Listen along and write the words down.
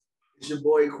It's your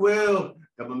boy Quill.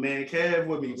 Got my man Kev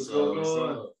with me. What's going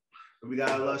on? Up? We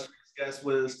got a illustrious guest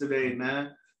with us today,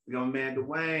 man. We got my man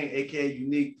Dwayne, aka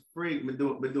Unique the Freak.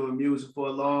 Been doing music for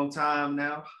a long time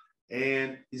now,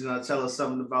 and he's gonna tell us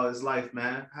something about his life,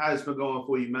 man. How's it been going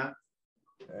for you, man?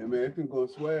 Hey man, it can go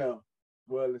swell.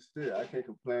 Well, it's still I can't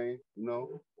complain, you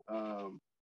know.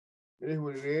 It is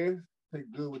what it is.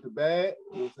 Take good with the bad,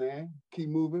 you know what I'm saying? Keep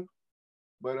moving.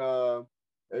 But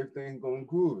everything's going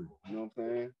groovy, you know what I'm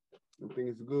saying? Everything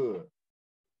is good.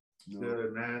 You know?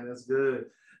 Good, man. That's good.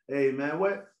 Hey man,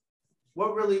 what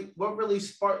really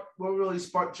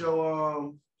sparked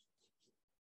your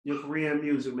Korean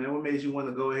music, man? What made you want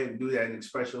to go ahead and do that and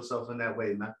express yourself in that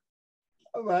way, man?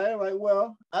 All right.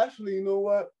 Well, actually, you know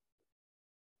what?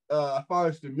 As far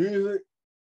as the music,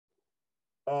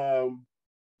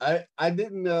 I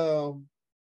didn't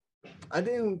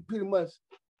pretty much.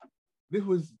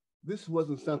 This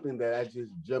wasn't something that I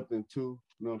just jumped into.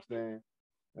 You know what I'm saying?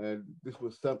 And this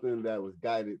was something that was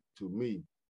guided to me,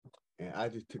 and I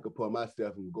just took upon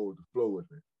myself and go with the flow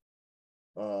with it.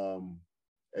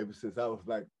 Ever since I was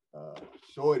like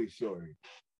shorty.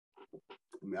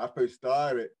 I mean, I first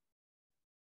started.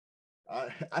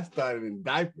 I started in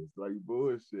diapers, like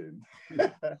bullshit.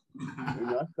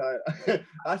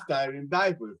 I started in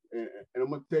diapers, and I'm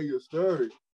gonna tell you a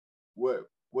story.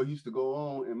 What used to go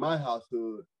on in my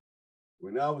household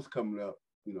when I was coming up,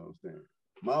 you know what I'm saying?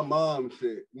 My mom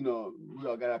said, you know, we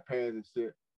all got our parents and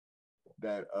shit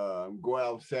that go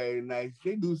out Saturday nights.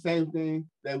 They do the same thing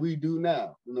that we do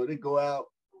now. You know, they go out,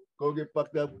 go get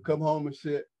fucked up, come home and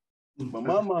shit. But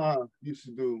my mom used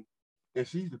to do, and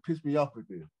she used to piss me off with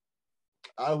this.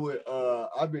 I'd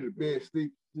be in the bed,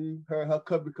 sleep, her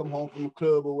cousin come home from the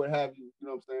club or what have you, you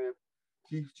know what I'm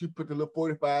saying? She put the little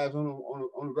 45s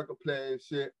on the record player and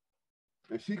shit.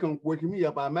 And she come waking me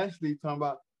up out of my sleep talking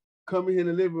about, come in here in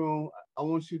the living room. I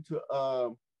want you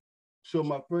to show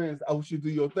my friends, I want you to do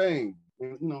your thing.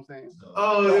 You know what I'm saying?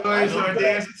 Oh, you already started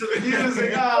dancing to the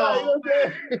music. Oh,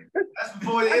 that's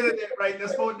before the internet, right?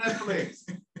 That's before Netflix.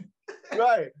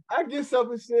 Right. I get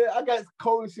something shit. I got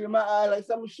cold and shit in my eye, like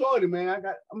I'm shorty, man.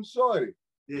 I'm shorty.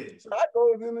 Yeah. So I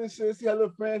go in and shit, see her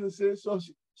little friends and shit. So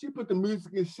she put the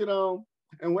music and shit on.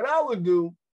 And what I would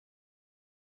do,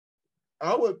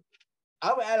 I would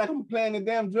act like I'm playing the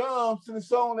damn drums to the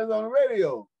song that's on the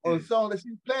radio, or the song that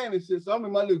she's playing and shit. So I'm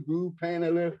in my little groove, playing a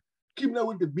little, keeping up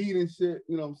with the beat and shit,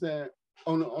 you know what I'm saying,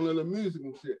 on the little music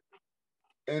and shit.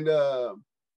 And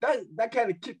that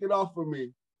kind of kicked it off for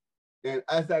me. And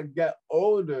as I got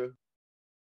older,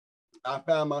 I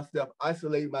found myself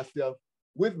isolating myself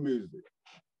with music.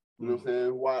 You know what I'm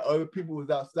saying? While other people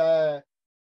was outside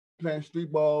playing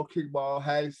street ball, kickball,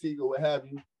 hide and seek, or what have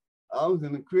you, I was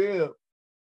in the crib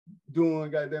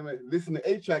doing goddamn it, listening to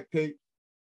 8-track tape,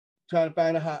 trying to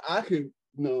find out how I could,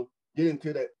 you know, get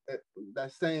into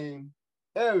that same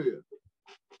area.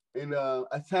 And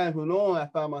as time went on, I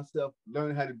found myself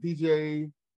learning how to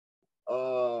DJ.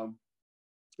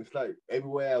 It's like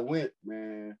everywhere I went,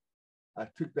 man, I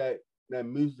took that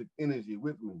music energy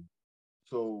with me.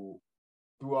 So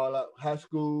throughout high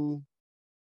school,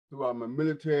 throughout my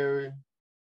military,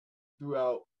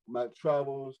 throughout my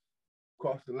travels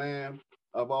across the land,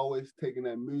 I've always taken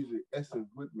that music essence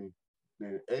with me.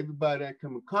 And everybody I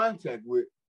come in contact with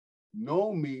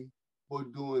know me for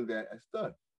doing that as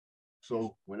stuff.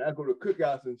 So when I go to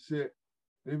cookouts and shit,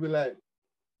 they be like,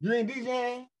 you ain't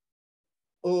DJing?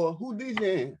 Or who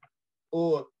DJing?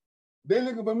 Or they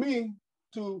looking for me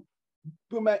to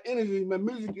put my energy, my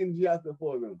music energy out there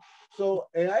for them. So,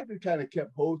 and I just kind of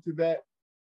kept hold to that.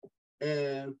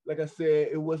 And like I said,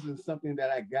 it wasn't something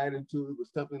that I got into, it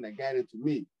was something that got into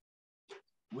me,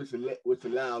 which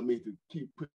allowed me to keep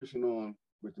pushing on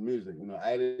with the music. You know,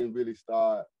 I didn't really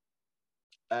start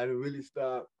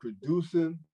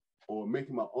producing or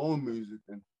making my own music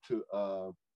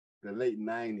until the late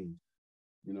 90s,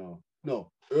 you know,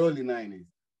 no, early 90s.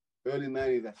 Early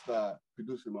 90s, I started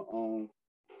producing my own.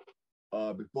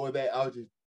 Before that, I was just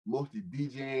mostly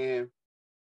DJing.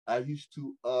 I used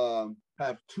to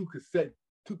have two cassette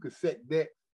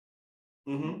decks.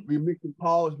 We mixing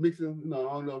pause mixing. You know,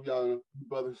 I don't know if y'all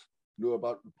brothers know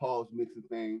about the pause mixing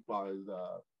thing as far as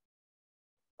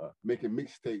making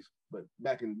mixtapes. But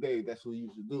back in the day, that's what we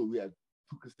used to do. We had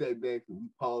two cassette decks and we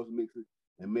pause mixing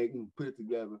and put it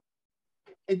together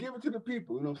and give it to the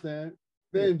people. You know what I'm saying?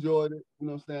 They enjoyed it. You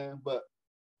know what I'm saying? But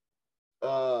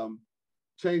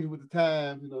changing with the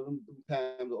times, you know, them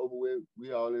times are over with.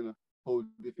 We all in a whole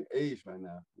different age right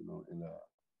now, you know, and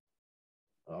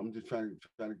I'm just trying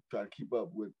to keep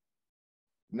up with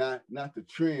not the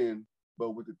trend,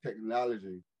 but with the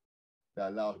technology that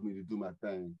allows me to do my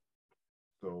thing.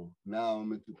 So now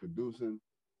I'm into producing,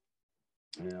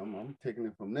 and I'm taking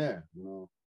it from there. You know,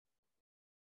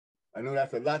 I know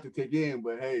that's a lot to take in,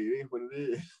 but hey, it is what it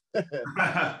is.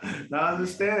 Now I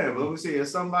understand. But let me see,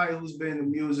 as somebody who's been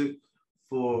in music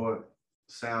for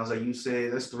sounds like you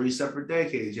said that's three separate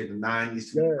decades. You had the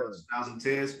 90s to Yeah.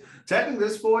 2010s. Technically,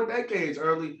 it's 4 decades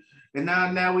early. And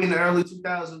now we're in the early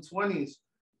 2020s.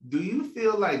 Do you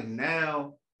feel like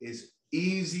now it's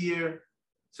easier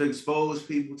to expose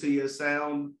people to your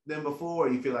sound than before? Or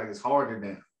you feel like it's harder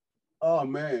now? Oh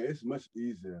man, it's much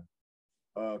easier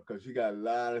because you got a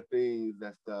lot of things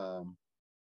that's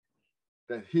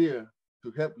here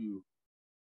to help you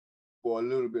for a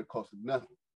little bit cost of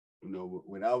nothing. You know,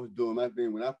 when I was doing my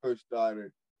thing, when I first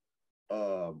started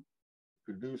um,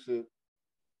 producing,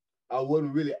 I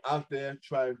wasn't really out there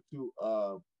trying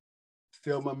to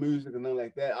sell my music and nothing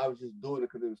like that. I was just doing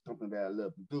it because it was something that I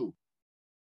love to do.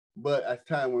 But as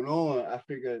time went on, I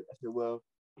figured, I said, well,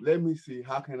 let me see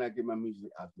how can I get my music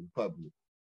out to the public.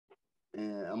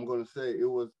 And I'm gonna say it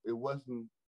wasn't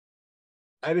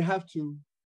I didn't have to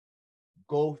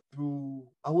go through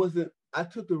I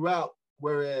took the route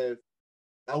whereas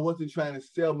I wasn't trying to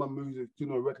sell my music to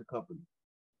no record company.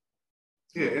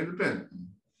 Yeah, independent.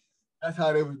 That's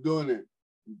how they was doing it.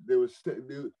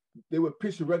 They would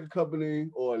pitch a record company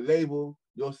or a label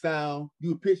your sound.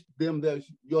 You would pitch them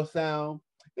your sound,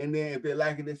 and then if they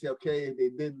like it, they say okay. If they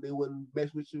didn't, they wouldn't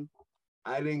mess with you.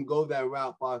 I didn't go that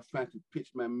route. I was trying to pitch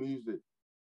my music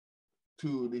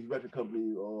to these record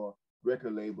companies or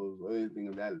record labels or anything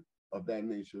of that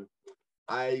nature.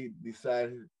 I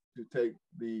decided to take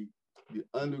the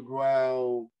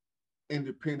underground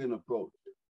independent approach,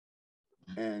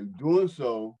 and doing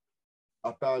so,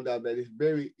 I found out that it's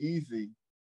very easy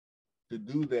to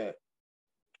do that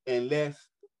and less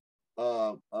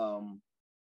uh, um,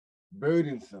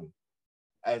 burdensome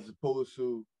as opposed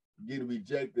to getting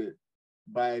rejected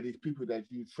by these people that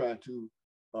you try to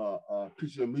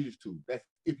pitch your music to. That's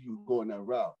if you go in that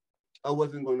route. I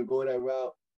wasn't going to go that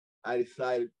route. I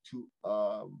decided to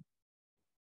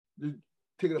just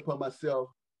take it upon myself,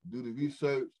 do the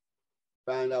research,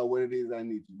 find out what it is I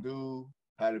need to do,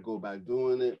 how to go about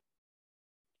doing it,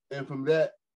 and from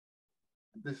that,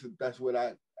 that's what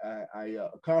I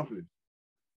accomplished.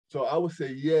 So I would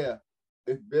say, yeah,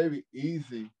 it's very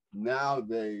easy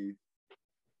nowadays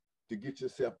to get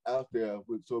yourself out there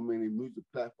with so many music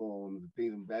platforms and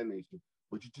things of that nature.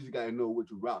 But you just got to know which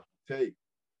route to take.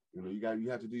 You know, you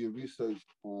have to do your research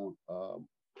on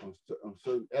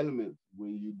certain elements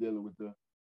when you're dealing with the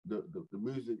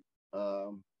music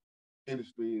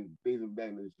industry and things of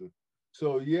that nature.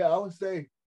 So yeah, I would say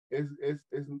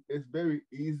it's very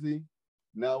easy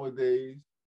nowadays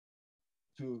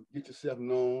to get yourself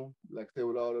known, like I said,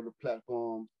 with all of the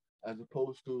platforms, as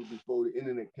opposed to before the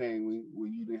internet came,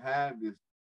 when you didn't have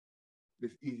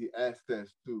this easy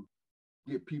access to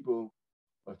get people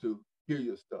or to hear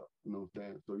your stuff. You know what I'm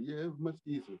saying? So yeah, it's much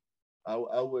easier. I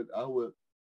would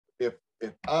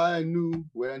if I knew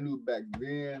what I knew back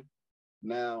then,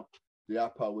 now yeah, I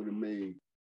probably would have made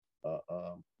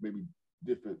maybe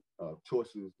different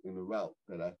choices in the route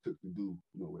that I took to do,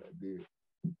 you know, what I did.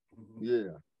 Mm-hmm.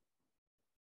 Yeah,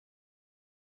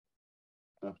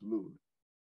 absolutely.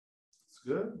 It's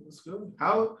good. It's good.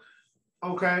 How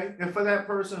okay? And for that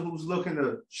person who's looking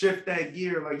to shift that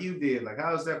gear like you did, like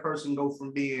how does that person go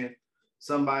from being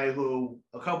somebody who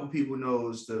a couple people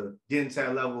knows to get into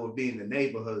that level of being the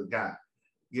neighborhood guy,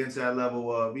 get into that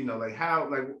level of, you know, like how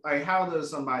does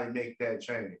somebody make that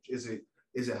change? Is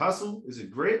it hustle? Is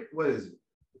it grit? What is it?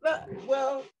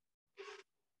 Well,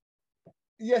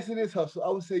 yes, it is hustle. I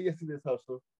would say yes, it is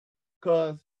hustle,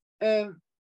 and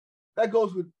that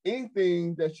goes with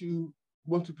anything that you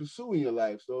want to pursue in your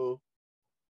life. So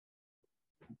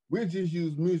we just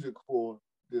use music for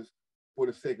the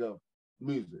sake of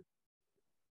music.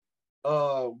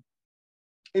 And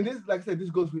this, like I said,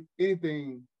 this goes with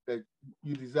anything that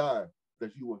you desire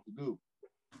that you want to do.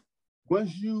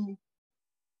 Once you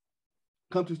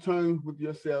come to terms with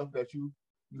yourself that you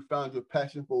found your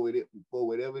passion for it, for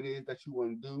whatever it is that you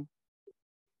want to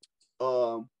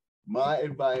do, my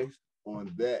advice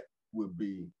on that would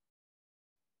be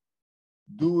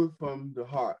do it from the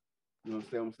heart. You know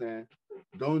what I'm saying?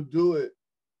 Don't do it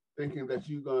thinking that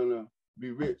you're gonna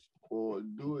be rich, or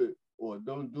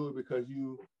don't do it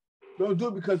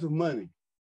because of money.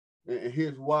 And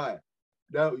here's why.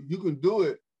 Now you can do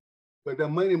it, but that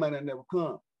money might not never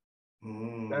come.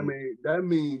 That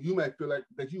means you might feel like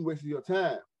that you wasted your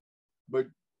time, but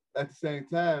at the same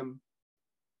time,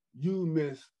 you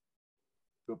miss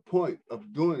the point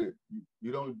of doing it.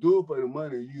 You don't do it for the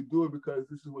money. You do it because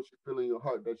this is what you feel in your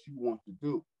heart that you want to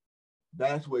do.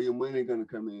 That's where your money gonna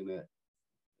come in at.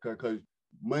 Because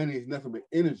money is nothing but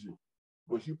energy.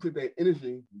 Once you put that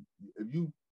energy, if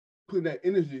you put that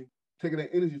energy, taking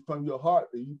that energy from your heart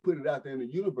and you put it out there in the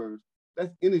universe,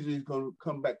 that energy is gonna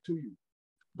come back to you.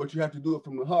 But you have to do it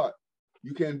from the heart.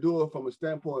 You can't do it from a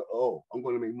standpoint, oh, I'm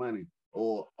gonna make money,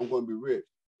 or I'm gonna be rich,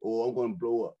 or I'm gonna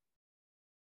blow up.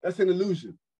 That's an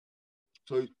illusion.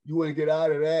 So you want to get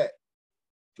out of that,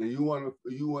 and you want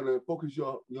to focus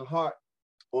your heart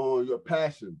on your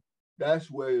passion.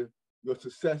 That's where your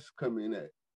success come in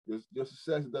at. Your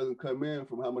success doesn't come in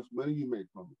from how much money you make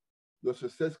from it. Your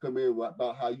success come in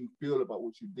about how you feel about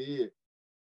what you did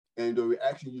and the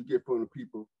reaction you get from the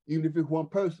people, even if it's one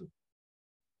person.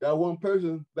 That one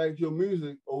person likes your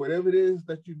music or whatever it is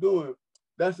that you're doing,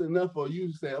 that's enough for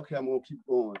you to say, okay, I'm gonna keep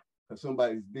going because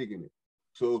somebody's digging it.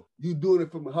 So you doing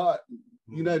it from the heart.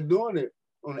 You're not doing it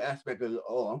on the aspect of,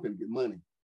 oh, I'm gonna get money.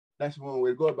 That's one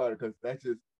way to go about it, because that's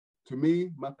just, to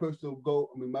me, my personal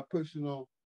goal, my personal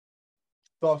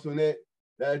thoughts on that,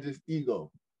 that's just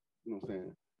ego. You know what I'm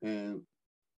saying? And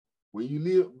when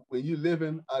you're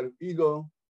living out of ego,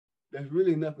 there's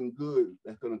really nothing good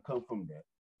that's gonna come from that.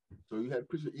 So you have to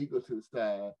put your ego to the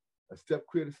side, accept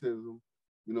criticism,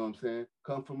 you know what I'm saying?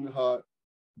 Come from your heart,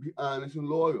 be honest and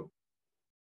loyal.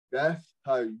 That's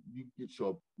how you get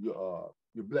your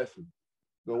blessing.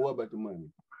 Don't worry about the money.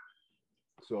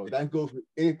 So that goes with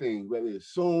anything, whether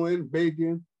it's sewing,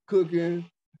 baking, cooking,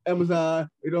 Amazon,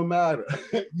 it don't matter.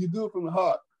 You do it from the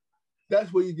heart.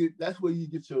 That's where you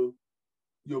get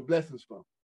your blessings from.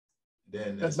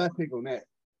 Then that's my take on that.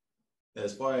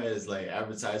 As far as like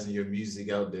advertising your music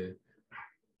out there,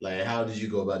 like how did you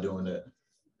go about doing that?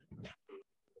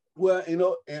 Well, and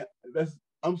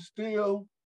I'm still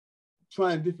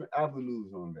trying different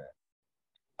avenues on that.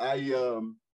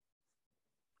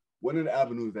 One of the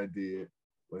avenues I did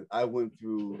was I went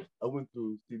through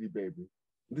CD Baby.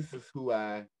 This is who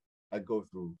I go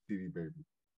through, CD Baby.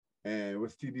 And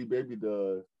what CD Baby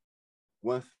does,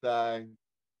 once I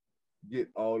get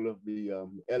all of the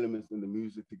elements in the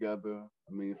music together,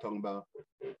 I mean, talking about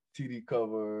CD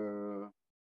cover,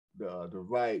 the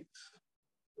rights,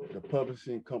 the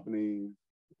publishing companies,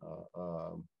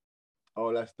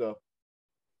 all that stuff.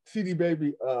 CD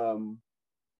Baby,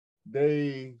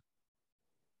 they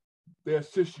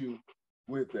assist you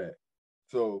with that.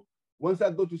 So once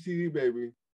I go to CD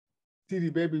Baby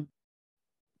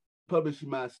publish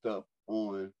my stuff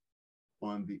on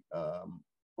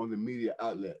the media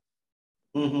outlet,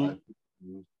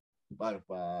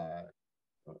 Spotify,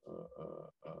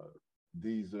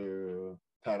 Deezer,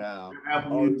 Tidal,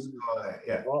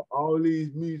 all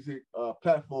these music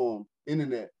platforms,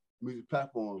 internet music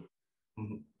platforms.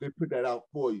 They put that out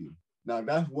for you. Now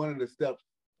that's one of the steps.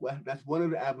 That's one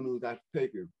of the avenues I've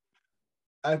taken.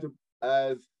 As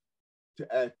to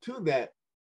add to that,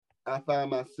 I find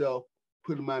myself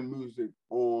putting my music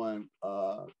on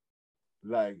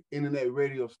like internet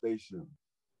radio stations,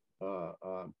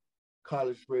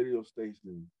 college radio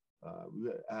stations.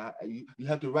 You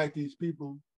have to write these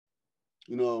people,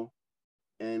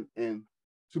 and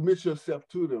submit yourself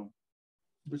to them,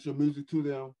 submit your music to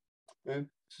them, and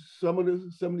some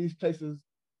of these places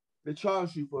they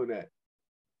charge you for that.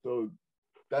 So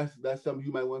that's something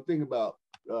you might want to think about.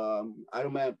 I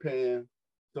don't mind paying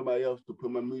somebody else to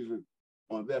put my music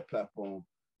on their platform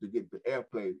to get the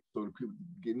airplay so the people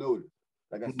get noticed.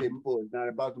 Like I said before, it's not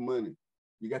about the money.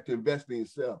 You got to invest in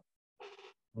yourself.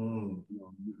 You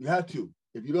have to.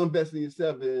 If you don't invest in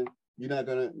yourself, then you're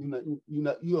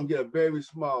gonna get a very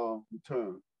small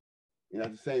return. And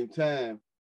at the same time,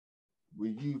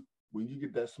 when you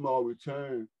get that small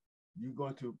return, you're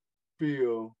going to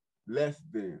feel less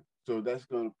than. So that's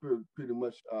going to pretty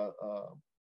much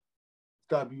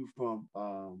stop you from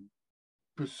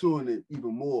pursuing it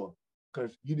even more,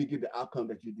 because you didn't get the outcome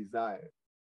that you desired.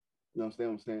 You understand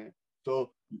what I'm saying?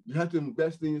 So you have to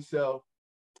invest in yourself,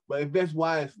 but invest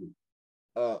wisely.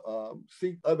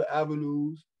 Seek other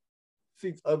avenues,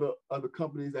 seek other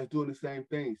companies that's doing the same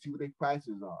thing. See what their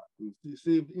prices are.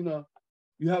 See if,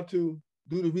 you have to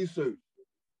do the research.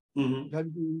 You have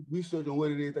to do research on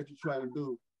what it is that you're trying to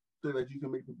do, so that you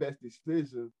can make the best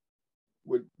decision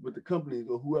with the companies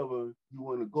or whoever you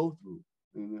want to go through,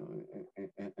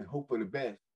 and hope for the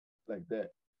best, like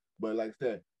that. But like I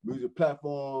said, music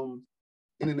platforms,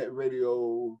 internet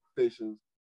radio stations,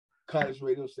 college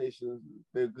radio stations,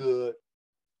 they're good.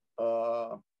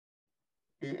 And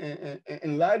a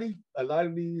lot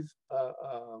of these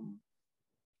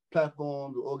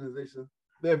platforms or organizations,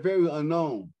 they're very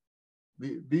unknown.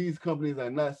 These companies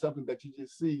are not something that you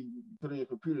just see, you put on your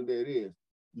computer, there it is.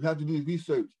 You have to do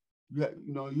research. You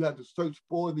have to search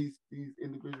for these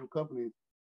individual companies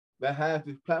that has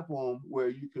this platform where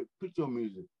you could put your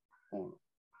music on.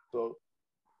 So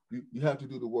you have to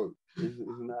do the work. It's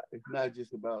not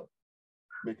just about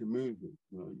making music.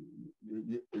 You know,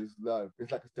 it's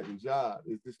like a second job.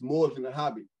 It's just more than a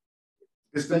hobby.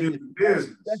 It's the music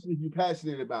business. Especially if you're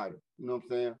passionate about it. You know what I'm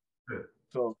saying? Yeah.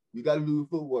 So you got to do the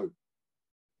footwork.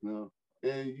 You know,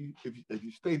 and if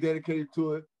you stay dedicated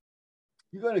to it,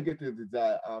 you're gonna get the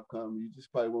desired outcome. You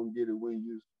just probably won't get it when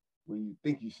you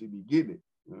think you should be getting it.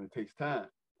 You know, it takes time.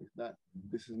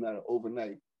 This is not an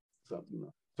overnight something. You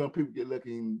know. Some people get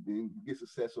lucky and get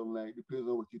success overnight. Depends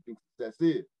on what you think success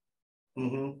is.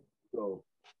 Mm-hmm. So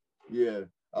yeah,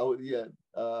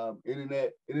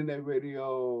 internet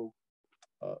radio,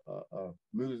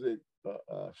 music,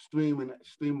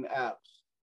 streaming apps,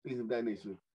 things of that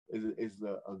nature is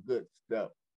a good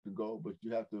step to go. But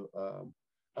you have to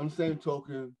on the same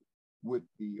token with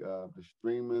the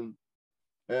streaming,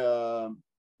 they're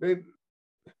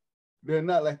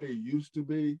not like they used to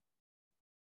be,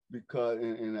 because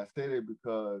and I say that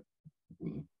because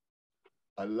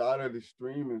a lot of the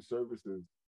streaming services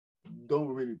don't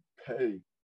really pay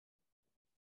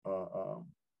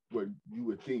what you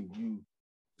would think you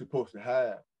supposed to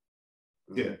have.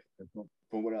 Yeah.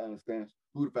 From what I understand,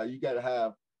 Spotify, you got to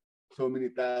have so many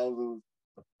thousands.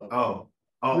 I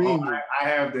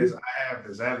have this. I have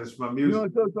this for my music. You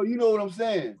know, so you know what I'm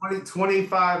saying.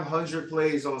 2,500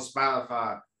 plays on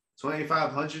Spotify,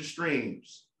 2,500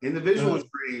 streams, individual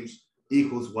streams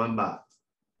equals one bot.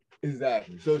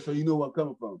 Exactly. So you know where I'm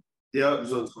coming from. Yep.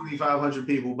 So 2,500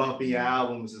 people bumping your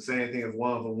albums, the same thing as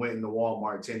one of them went into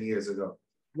Walmart 10 years ago.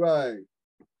 Right.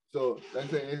 So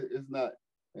that's it's not.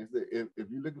 If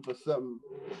you're looking for something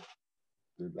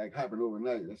to like happen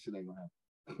overnight, that shit ain't gonna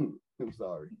happen. I'm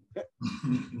sorry.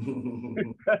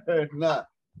 It's not.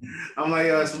 I'm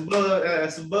like, some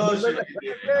bullshit.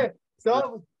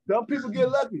 Some people get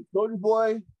lucky. Soulja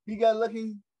Boy, he got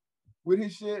lucky with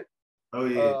his shit. Oh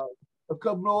yeah. A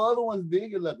couple of other ones did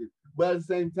get lucky, but at the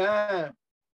same time,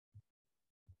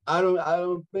 I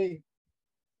don't think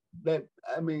that.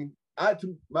 I mean,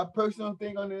 my personal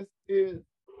thing on this is,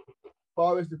 as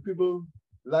far as the people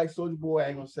like Soulja Boy, I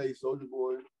ain't gonna say Soulja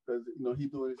Boy because you know he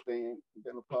doing his thing.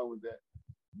 Got no problem with that,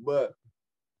 but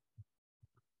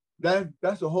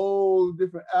that's a whole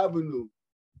different avenue.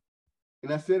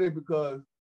 And I said it because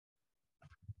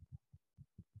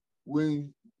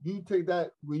when you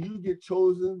get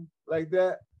chosen like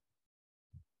that,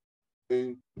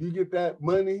 and you get that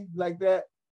money like that,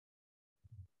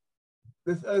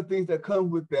 there's other things that come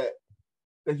with that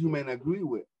you may not agree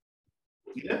with.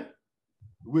 Yeah.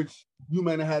 Which you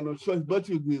may not have no choice but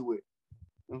to agree with.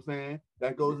 You know what I'm saying?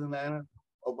 That goes in line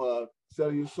of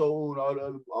selling your soul and all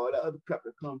the other crap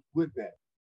that comes with that.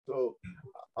 So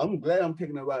I'm glad I'm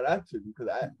taking the right action because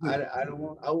I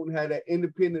wouldn't have that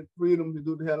independent freedom to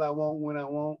do the hell I want when I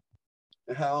want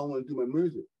and how I want to do my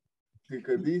music.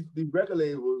 Because these record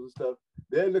labels and stuff,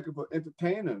 they're looking for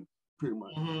entertainers pretty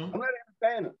much. Mm-hmm. I'm not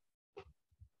an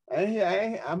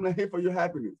entertainer. I'm not here for your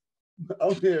happiness.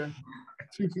 I'm here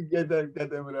to get that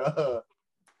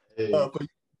for you to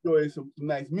enjoy some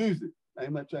nice music.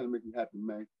 I'm not trying to make you happy,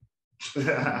 man.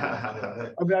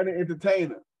 I'm not an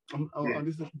entertainer. I'm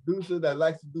just a producer that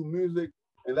likes to do music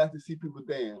and likes to see people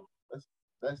dance.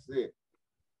 That's it.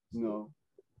 You know.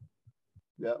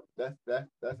 Yeah, that's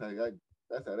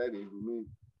how that is with me.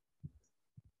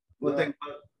 One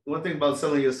thing about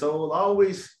selling your soul, I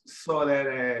always saw that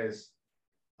as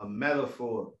a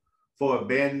metaphor for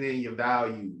abandoning your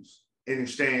values in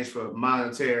exchange for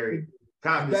monetary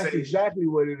compensation. That's exactly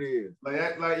what it is.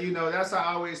 Like you know, that's how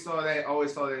I always saw that.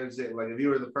 As it. Like if you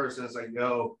were the person that's like,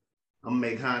 yo, I'm gonna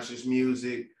make conscious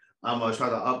music. I'm gonna try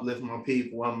to uplift my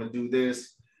people. I'm gonna do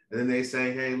this. And then they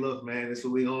say, hey, look, man, this is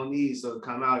what we gonna need. So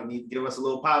come out, you need to give us a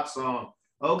little pop song.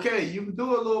 Okay, you can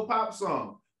do a little pop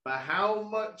song. But how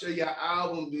much of your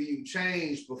album do you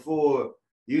change before,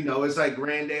 you know, it's like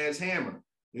Granddad's hammer.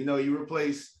 You know, you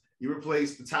replace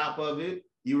the top of it,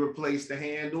 you replace the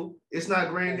handle. It's not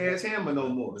Granddad's hammer no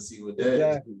more. Let's see what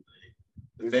that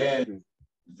is. The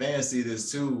fans see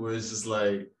this too, where it's just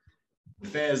like, the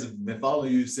fans have been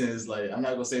following you since, like, I'm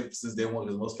not gonna say since day one,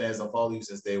 because most fans don't follow you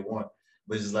since day one.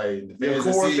 But it's like the fans,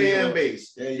 your core fan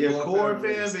base. Yeah, your core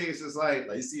fan base is like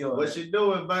you see all what that. You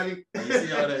doing, buddy? Like, you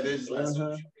see all that. They're just like,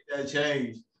 so you make that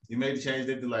change. You make the change,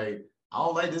 they be like, I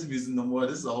don't like this music no more.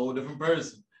 This is a whole different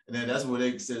person. And then that's what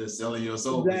they consider selling your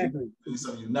soul. Exactly. You do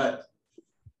something you're not.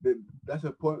 That's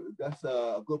a point. That's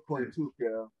a good point too,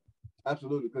 Carol.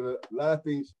 Absolutely, because a lot of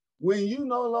things, when you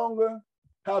no longer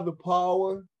have the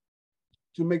power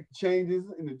to make changes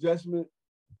and adjustment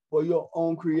for your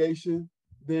own creation,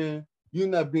 then you're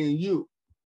not being you.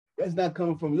 that's not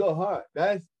coming from your heart.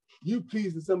 That's you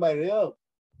pleasing somebody else.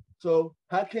 So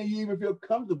how can you even feel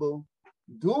comfortable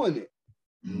doing it?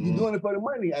 You're doing it for the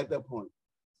money at that point.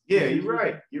 Yeah, you're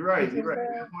right. You're right. You're right.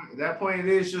 At that point, it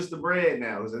is just the bread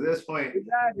now. Because at this point,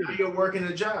 now you're working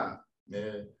a job.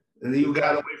 Yeah. And then you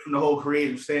got away from the whole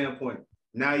creative standpoint.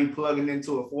 Now you're plugging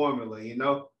into a formula, you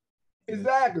know?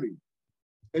 Exactly.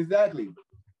 And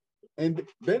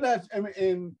they're not, I mean,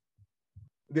 in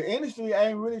the industry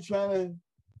they really ain't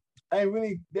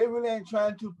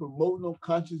trying to promote no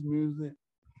conscious music.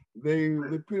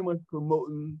 They're pretty much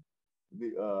promoting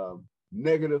the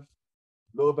negative,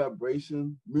 low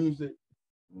vibration music.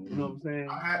 You know what I'm saying?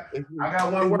 I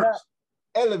got one word.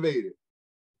 Elevated.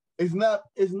 It's not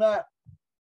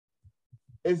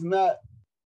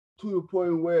to the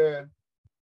point where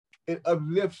it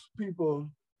uplifts people's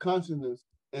consciousness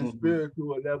and spirit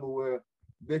to a level where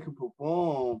they can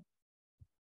perform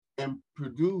and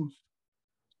produce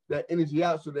that energy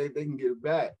out so that they can get it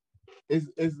back. It's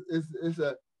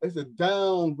a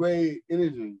downgrade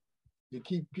energy to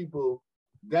keep people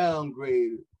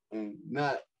downgraded and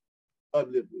not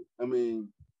uplifted. I mean,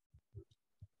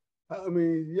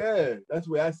 yeah, that's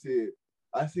the way I see it.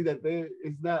 I see that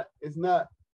it's not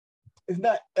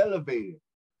elevated.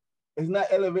 It's not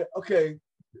elevated. Okay,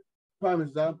 prime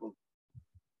example.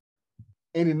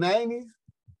 In the 90s,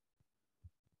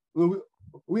 when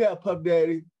we had Puff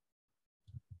Daddy,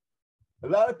 a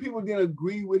lot of people didn't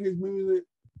agree with his music,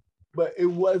 but it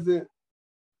wasn't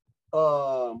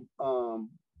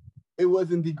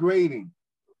degrading.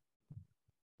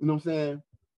 You know what I'm saying?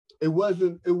 It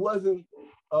wasn't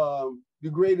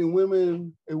degrading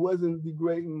women. It wasn't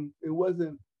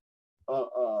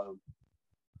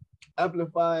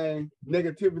amplifying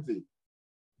negativity.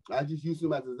 I just use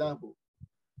him as an example,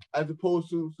 as opposed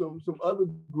to some other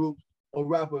groups or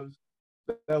rappers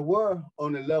that were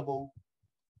on the level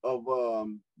of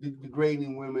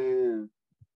degrading women,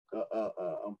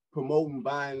 promoting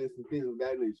violence and things of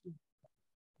that nature.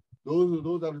 Those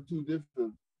are the two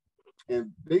different,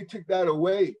 and they took that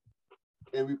away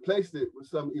and replaced it with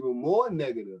something even more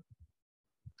negative.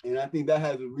 And I think that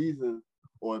has a reason,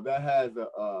 or that has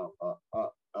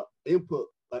an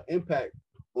impact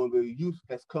on the youth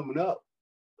that's coming up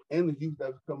and the youth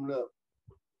that's coming up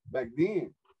back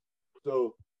then.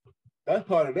 So that's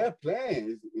part of their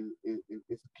plan is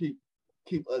to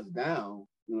keep us down,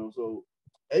 you know. So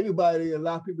everybody, a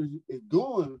lot of people is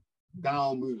doing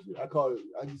down music. I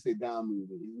just say down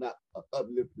music. It's not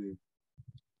uplifting.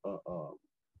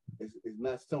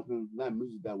 It's not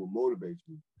music that will motivate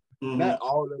you. Not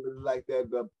all of it is like that,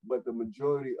 but the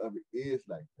majority of it is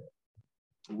like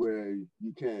that, where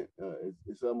you can't.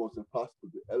 It's almost impossible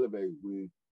to elevate when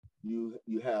you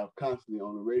have constantly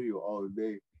on the radio all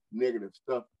day negative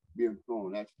stuff being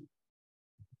thrown at you.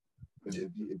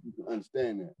 If you can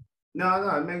understand that.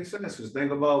 No, it makes sense. Because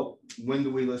think about, when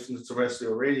do we listen to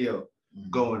terrestrial radio?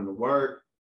 Going to work,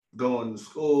 going to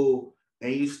school,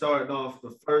 and you starting off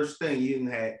the first thing. You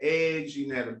didn't have eggs, you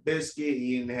didn't have a biscuit,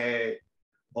 you didn't have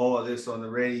all this on the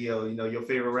radio. You know, your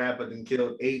favorite rapper done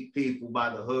killed 8 people by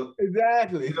the hook.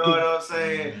 Exactly. You know what I'm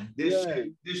saying?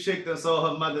 This chick done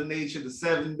saw her mother nature to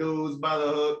 7 dudes by the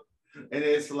hook, and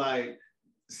it's like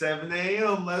 7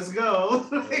 a.m. Let's go.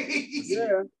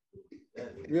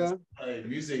 Yeah. Like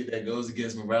music that goes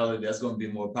against morality, that's going to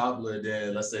be more popular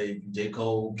than, let's say, J.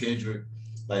 Cole, Kendrick.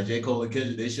 Like J. Cole and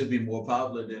Kendrick, they should be more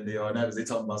popular than they are now, because they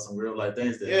talking about some real life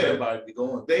things that everybody be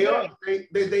going. They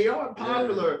are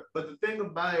popular, but the thing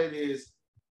about it is,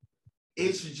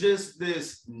 it's just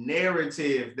this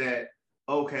narrative that,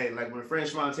 okay, like when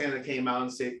French Montana came out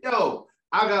and said, yo,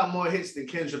 I got more hits than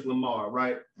Kendrick Lamar,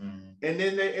 right? And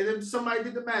then somebody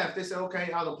did the math. They said,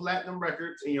 okay, out of platinum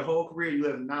records in your whole career, you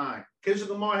have 9. Kendrick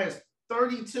Lamar has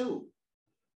 32.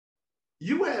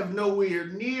 You have nowhere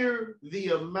near the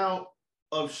amount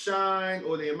of shine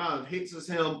or the amount of hits as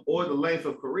him or the length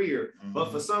of career.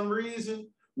 But for some reason,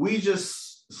 we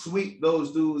just sweep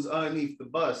those dudes underneath the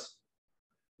bus.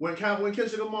 When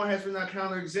Kendrick Lamar has been that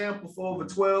counterexample for over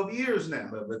 12 years now.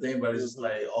 But the thing about it is,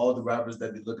 like, all the rappers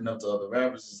that be looking up to other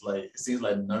rappers, is like, it seems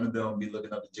like none of them be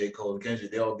looking up to J. Cole and Kendrick.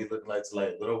 They all be looking like to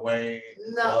like Lil Wayne.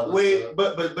 No, wait,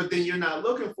 but then you're not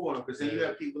looking for them, because then you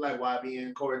have people like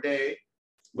YBN Cordae,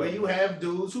 where you have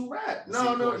dudes who rap.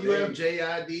 No, you have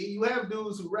JID. You have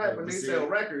dudes who rap and they sell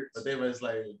records. But they was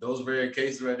like those rare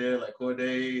cases right there, like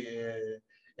Cordae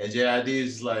and JID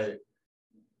is like.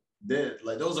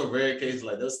 Like those are rare cases,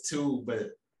 like those 2, but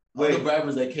other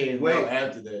rappers that came out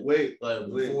after that,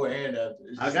 before and after.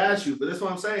 I got you, but that's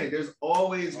what I'm saying. There's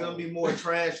always gonna be more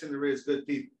trash than there is good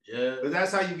people. Yeah, but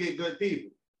that's how you get good people.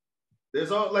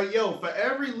 There's all like, yo, for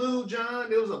every Lil Jon,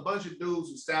 there was a bunch of dudes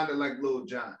who sounded like Lil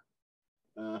Jon.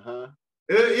 Uh-huh.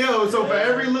 Yo, so for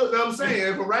every look, I'm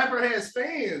saying, if a rapper has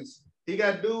fans, he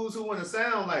got dudes who want to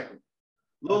sound like him.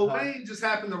 Lil Wayne just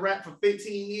happened to rap for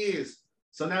 15 years.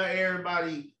 So now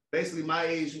everybody, basically my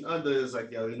age and under, is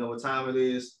like, yo, you know what time it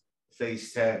is?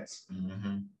 Face tats.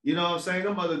 Mm-hmm. You know what I'm saying?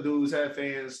 Them other dudes have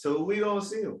fans too. We gonna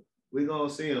see them. We gonna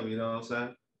see them, you know what I'm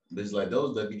saying? But it's like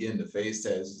those that be getting the face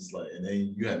tats, it's like, and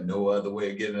then you have no other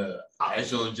way of getting an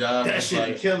actual job. That it's shit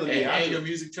like, be killing me. Hey, your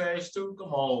music trash too?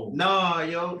 Come on. Nah,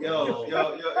 yo.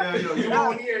 You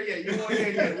won't hear yet. You won't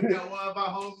hear yet. We got one of our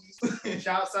homies.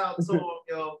 Shouts out to him,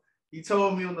 yo. He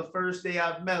told me on the first day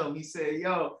I met him, he said,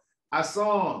 yo, I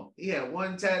saw him. He had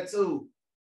one tattoo.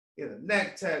 He had a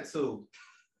neck tattoo.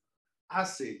 I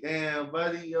said, damn,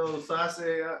 buddy, yo. So I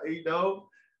said, you know,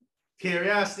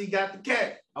 curiosity got the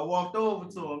cat. I walked over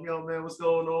to him, yo, man, what's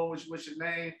going on? What's your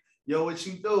name? Yo, what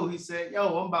you do? He said,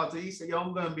 yo, he said, yo,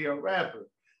 I'm gonna be a rapper.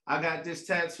 I got this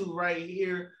tattoo right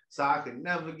here, so I could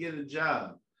never get a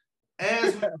job.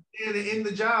 As we were standing in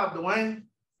the job, Dwayne.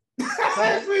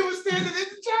 As we were standing in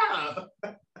the job.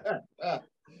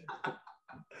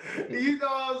 You know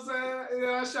what I'm saying? You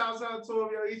know, I shouts out to him,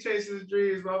 yo, he chasing his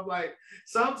dreams, but I'm like,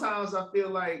 sometimes I feel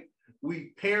like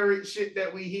we parrot shit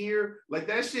that we hear. Like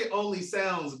that shit only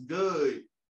sounds good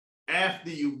after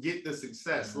you get the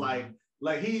success. Mm-hmm.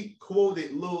 Like he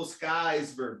quoted Lil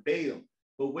Sky's verbatim.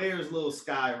 But where's Lil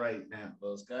Sky right now?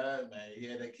 Lil Sky, man, he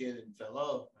had that kid and fell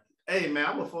off. Hey man,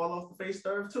 I'm gonna fall off the face of the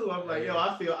earth too. I'm like, yo,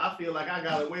 I feel like I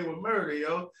got away with murder,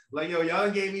 yo. Like, yo,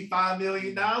 y'all gave me $5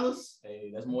 million.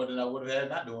 Hey, that's more than I would have had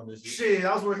not doing this shit. Shit,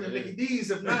 I was working at Mickey D's.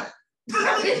 If not,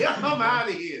 I'm out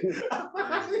of here.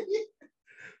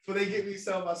 So they get me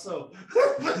sell my soul.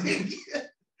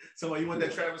 So you want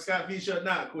that Travis Scott feature or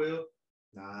not, Quill?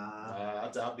 Nah.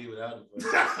 I'll be without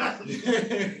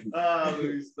it.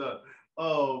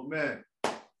 Oh man.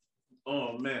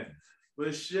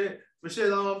 But shit,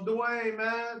 Dwayne,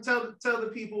 man, tell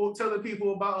the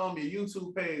people about your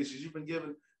YouTube page. You've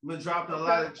been dropping a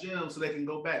lot of gems so they can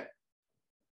go back.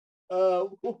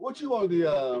 What you on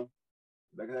the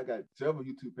like I got several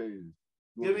YouTube pages.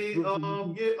 Give me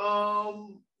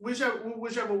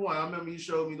whichever one. I remember you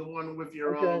showed me the one with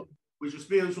your with your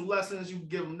spiritual lessons. You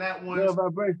give them that one. Love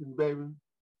Vibrations, baby.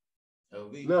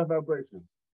 LV. Love Vibrations.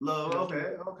 Love.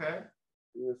 Okay.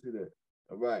 You see that?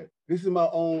 All right. This is my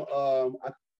own.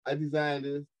 I designed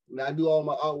this, and I do all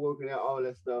my artwork and all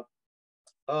that stuff.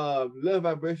 Love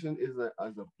Vibration is a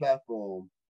platform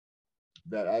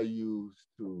that I use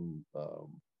to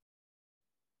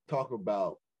talk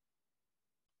about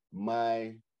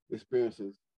my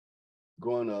experiences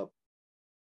growing up,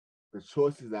 the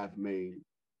choices I've made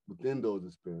within those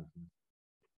experiences,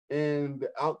 and the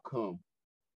outcome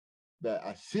that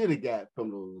I should have got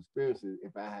from those experiences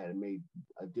if I had made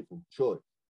a different choice.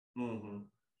 Mm-hmm.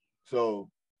 So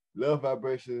Love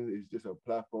Vibration is just a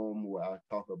platform where I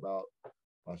talk about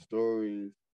my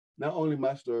stories, not only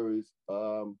my stories,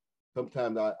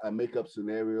 sometimes I make up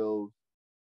scenarios,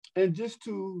 and just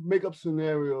to make up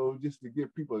scenarios, just to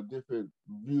give people a different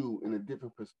view and a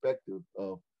different perspective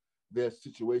of their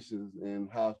situations and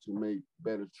how to make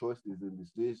better choices and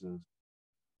decisions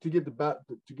to get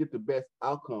the best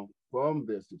outcome from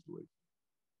their situation.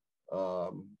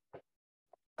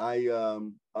 I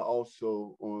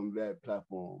also on that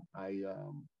platform I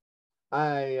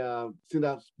send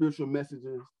out spiritual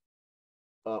messages,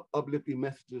 uplifting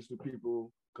messages to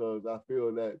people because I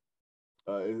feel that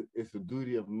it's a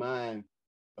duty of mine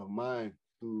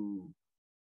to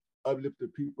uplift the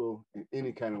people in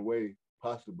any kind of way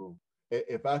possible.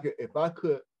 If I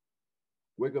could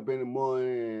wake up in the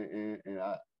morning and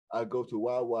I go to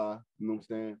Wawa, you know what I'm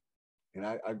saying, and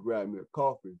I grab me a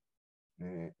coffee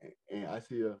and I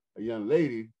see a young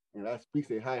lady and I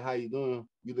say, hi, how you doing?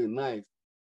 You look nice.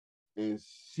 And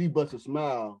she busts a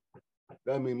smile,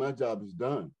 that means my job is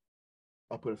done.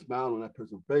 I put a smile on that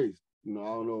person's face. You know, I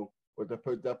don't know what that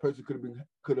person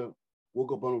could have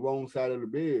woke up on the wrong side of the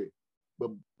bed,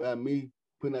 but by me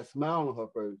putting that smile on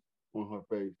her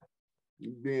face,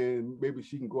 then maybe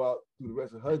she can go out through the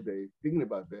rest of her day thinking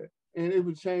about that, and it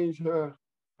would change her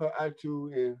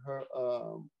attitude and her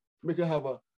make her have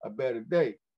a better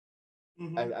day.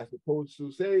 Mm-hmm. As opposed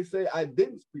to say I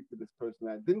didn't speak to this person,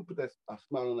 I didn't put a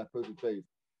smile on that person's face,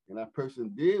 and that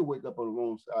person did wake up on the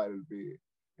wrong side of the bed,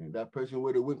 and that person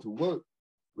would have went to work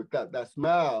without that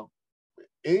smile.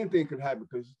 Anything could happen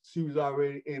because she was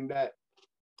already in that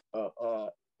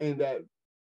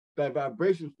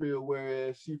vibration field,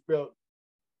 whereas she felt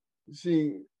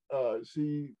she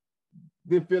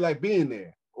didn't feel like being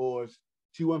there, or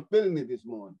she wasn't feeling it this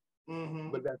morning.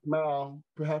 but that smile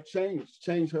perhaps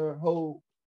changed her whole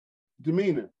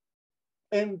demeanor,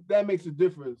 and that makes a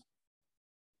difference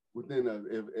within us.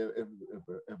 If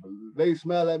a lady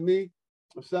smile at me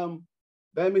or something,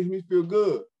 that makes me feel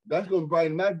good. That's gonna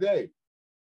brighten my day.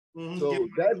 So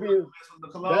that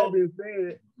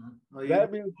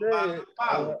being said,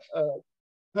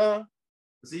 huh?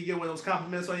 So you get one of those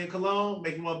compliments on your cologne,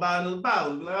 make you want to buy another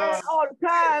bottle. Like, oh, man, all the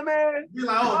time, man. You're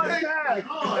like, oh, all damn. The time. Like,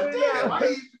 oh, damn. I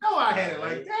didn't even know I had it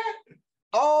like that.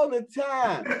 All the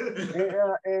time.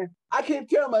 And I can't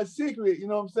tell my secret, you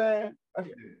know what I'm saying?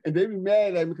 And they be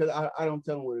mad at me because I don't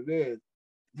tell them what it is.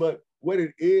 But what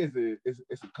it is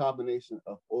it's a combination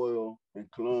of oil and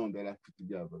cologne that I put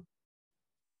together.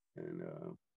 And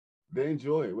they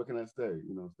enjoy it. What can I say?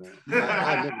 You know what I'm saying?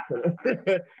 I never tell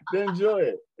them. They enjoy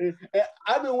it. And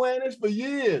I've been wearing this for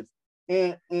years.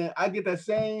 And I get that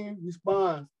same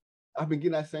response. I've been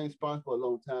getting that same response for a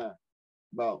long time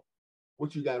about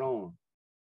what you got on.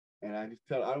 And I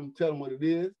don't tell them what it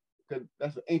is, because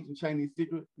that's an ancient Chinese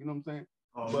secret, you know what I'm saying?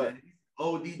 Oh, but, man.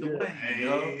 OD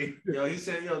Dwayne, yo, he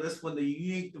said, yo, this one the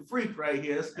unique, the freak right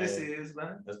here. This is,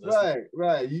 man. That's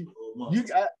right.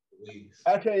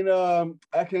 I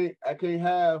can't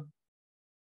have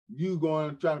you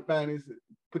going trying to find this,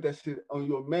 put that shit on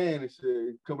your man and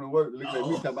shit, coming to work, looking at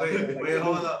me talking about. Wait,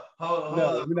 hold up.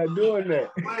 No, we're not doing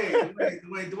that. Wait.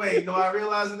 You know what I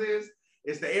realize it is?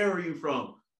 It's the area you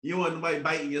from. You want nobody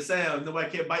biting your sound. Nobody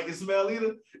can't bite your smell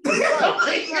either. That's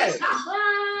right.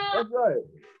 That's right.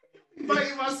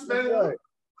 Biting my smell. Right.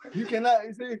 You cannot,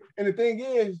 you see, and the thing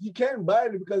is, you can't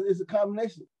bite it because it's a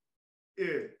combination.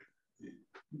 Yeah.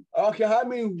 I don't care how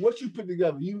many, what you put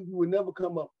together, you would never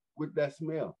come up with that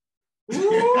smell.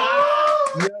 Never.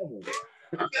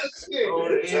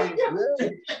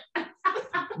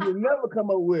 You never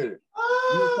come up with it.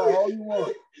 You try all you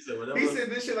want. He said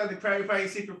this shit like the Krabby Patty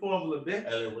secret formula,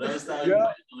 bitch. Whatever style you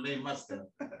like, it ain't my style.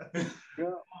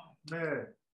 Man.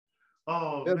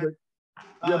 Oh, yeah, man.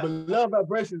 But love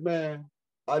vibrations, man.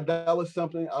 That was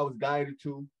something I was guided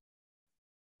to,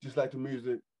 just like the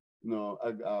music. You know,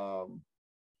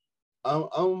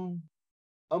 I'm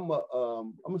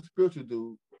a spiritual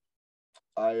dude.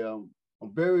 I'm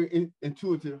very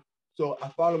intuitive, so I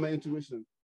follow my intuition.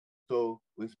 So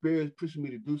when spirit's pushing me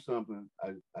to do something,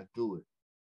 I do it.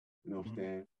 You know what I'm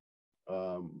saying?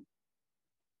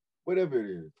 Whatever it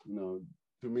is, you know,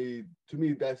 to me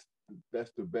that's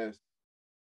the best.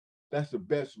 That's the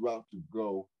best route to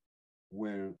go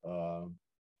when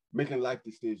making life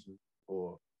decisions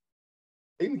or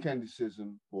any kind of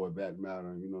decision for that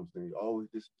matter. You know what I'm saying? Always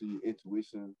listen to your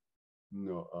intuition. You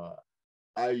know,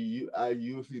 I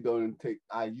usually don't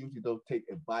take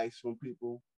advice from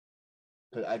people,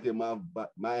 because I get my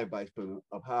advice from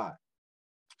up high.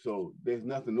 So there's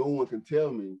nothing no one can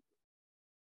tell me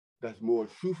that's more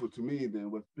truthful to me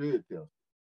than what spirit tells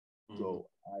me. So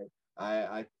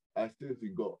I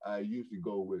usually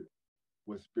go with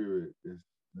what spirit is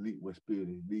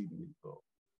leading me. So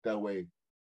that way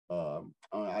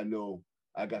I know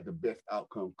I got the best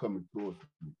outcome coming towards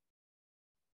me.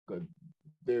 Because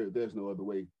there's no other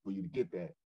way for you to get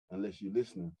that unless you're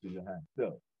listening to your higher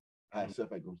self. Higher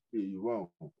self ain't gonna steer you wrong.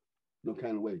 No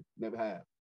kind of way. Never have.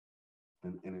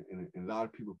 And a lot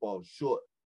of people fall short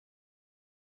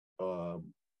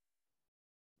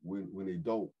when they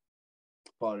don't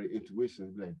follow their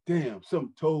intuition. Be like, damn,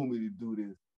 something told me to do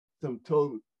this. Something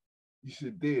told me you should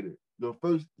have did it. Your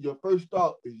first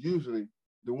thought is usually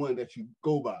the one that you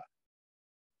go by.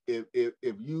 If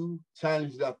you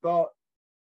challenge that thought,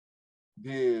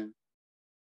 then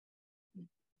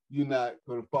you're not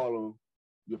gonna follow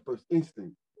your first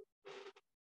instinct.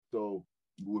 So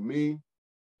with me,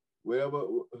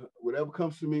 whatever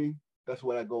comes to me, that's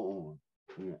what I go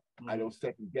on. Yeah. I don't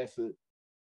second guess it,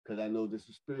 because I know this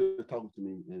is spirit talking to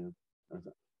me, and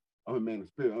I'm a man of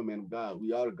spirit. I'm a man of God.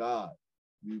 We are the God.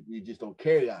 We just don't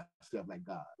carry ourselves like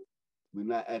God. We're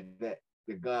not at the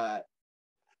God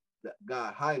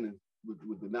highness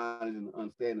with the knowledge and the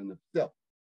understanding of self.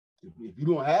 If you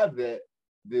don't have that,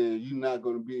 then you're not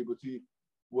going to be able to.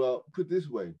 Well, put it this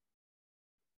way: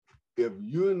 if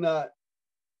you're not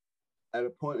at a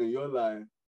point in your life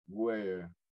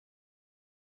where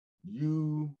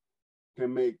you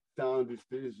can make sound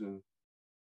decisions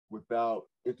without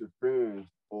interference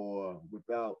or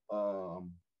without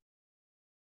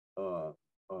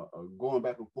going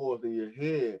back and forth in your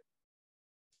head,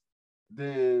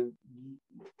 then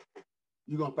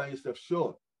you're gonna find yourself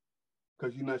short,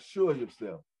 because you're not sure of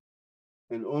yourself.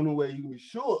 And the only way you can be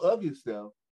sure of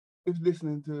yourself is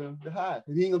listening to the high.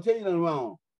 Because he ain't gonna tell you nothing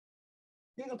wrong.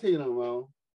 He ain't gonna tell you nothing wrong.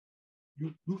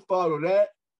 You follow that,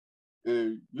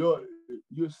 and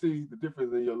you'll see the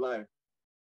difference in your life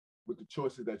with the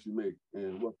choices that you make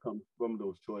and what comes from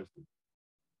those choices.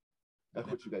 That's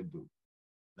what you got to do.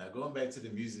 Now, going back to the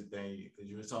music thing, because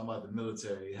you were talking about the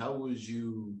military, how would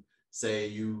you say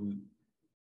you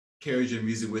carried your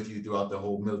music with you throughout the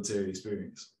whole military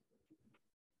experience?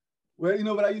 Well, you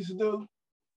know what I used to do?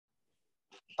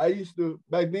 I used to,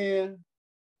 back then,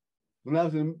 when I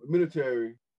was in the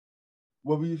military,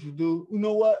 what we used to do, you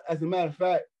know what? As a matter of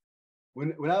fact,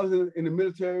 when I was in the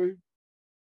military,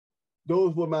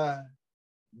 those were my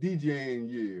DJing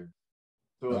years.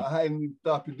 So I hadn't even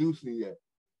started producing yet.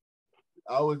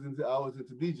 I was into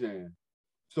DJing.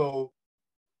 So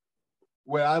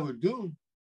what I would do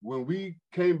when we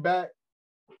came back,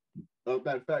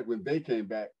 matter of fact, when they came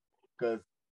back, because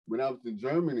when I was in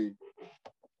Germany,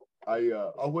 I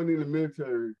wasn't in the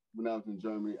military when I was in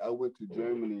Germany. I went to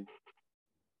Germany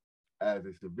as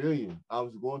a civilian. I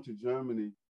was going to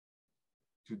Germany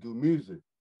to do music,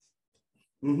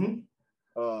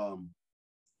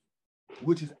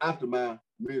 which is after my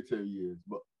military years.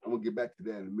 But I'm gonna get back to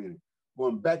that in a minute.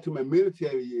 Going back to my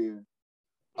military years,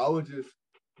 I was just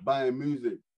buying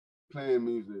music, playing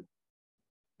music,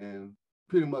 and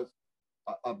pretty much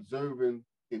observing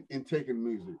and intaking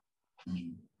music.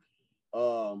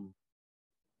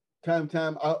 Time to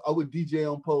time, I would DJ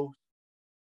on post,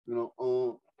 you know,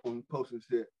 on post and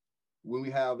shit. When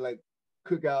we have like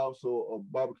cookouts or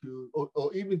barbecues,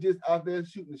 or even just out there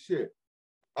shooting the shit.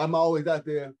 I'm always out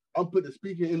there. I'm putting the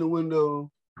speaker in the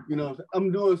window. You know,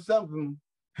 I'm doing something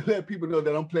to let people know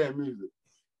that I'm playing music.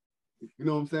 You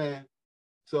know what I'm saying?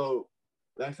 So,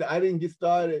 like I said, I didn't get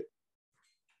started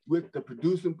with the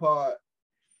producing part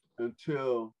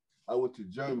until I went to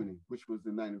Germany, which was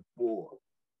in '94.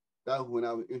 That was when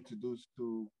I was introduced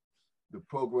to the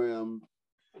program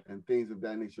and things of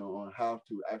that nature on how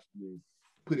to actually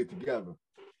put it together.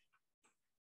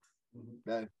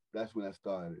 That's when I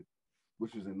started,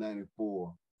 which was in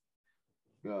 '94.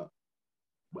 Yeah.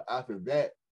 But after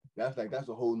that, that's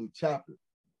a whole new chapter.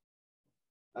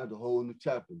 That's a whole new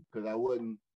chapter because I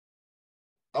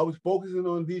was focusing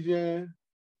on DJing,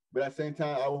 but at the same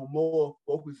time, I was more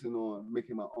focusing on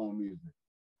making my own music.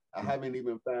 I haven't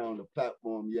even found a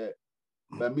platform yet.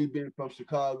 By me being from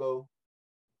Chicago,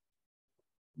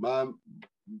 my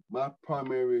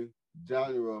primary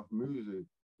genre of music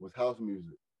was house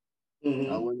music.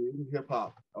 I went into hip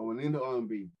hop. I went into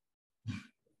R&B.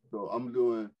 So I'm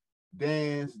doing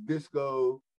dance,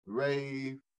 disco,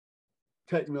 rave,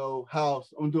 techno,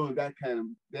 house. I'm doing that kind of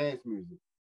dance music.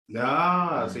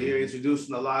 Nah, so you're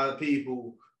introducing a lot of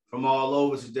people from all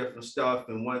over to different stuff.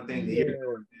 And one thing to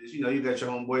hear is, you know, you got your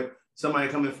homeboy, somebody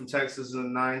coming from Texas in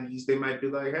the 90s, they might be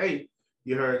like, hey,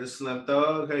 you heard of Slim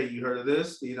Thug? Hey, you heard of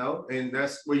this? You know, and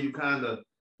that's where you kind of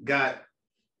got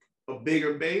a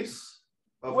bigger base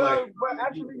of but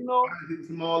actually, you know, people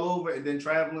from all over and then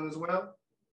traveling as well.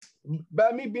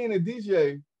 By me being a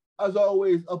DJ, I was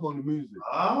always up on the music.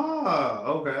 Ah,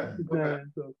 okay.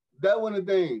 So that wasn't a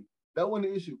thing. That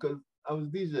wasn't an issue because I was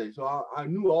DJ, so I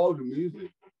knew all the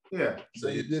music. Yeah. So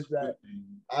it's just that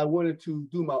I wanted to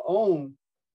do my own,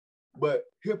 but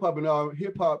hip hop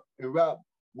and rap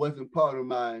wasn't part of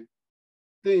my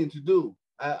thing to do.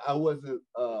 I felt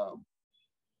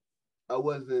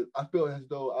as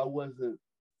though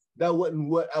that wasn't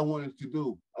what I wanted to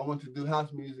do. I wanted to do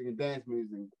house music and dance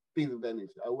music, things of that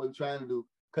nature. I wasn't trying to do,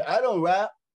 because I don't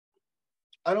rap,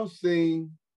 I don't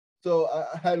sing, so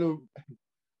I had to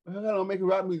make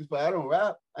rap music, but I don't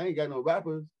rap. I ain't got no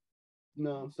rappers, you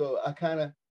know, so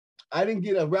I didn't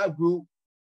get a rap group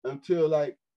until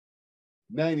like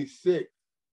 96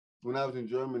 when I was in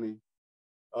Germany.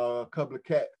 A couple of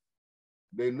cats,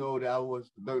 they know that I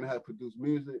was learning how to produce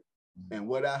music, and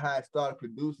what I had started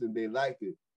producing, they liked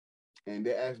it. And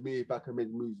they asked me if I could make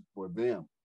music for them.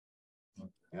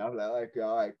 And I was like,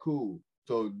 all right, cool.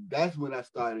 So that's when I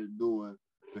started doing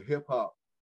the hip hop,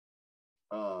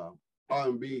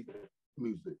 R&B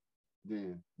music.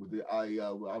 Then I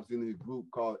was in a group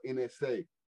called NSA,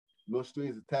 No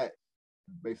Strings Attached,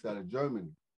 based out of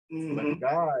Germany. But the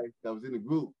guy that was in the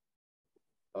group,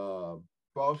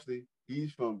 Frosty,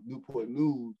 he's from Newport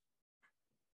News,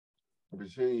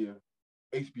 Virginia.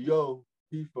 HBO,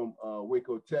 he's from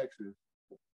Waco, Texas.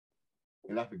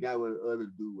 And I forgot where the other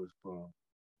dude was from.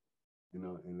 You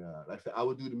know, and like I said, I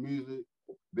would do the music.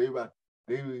 They would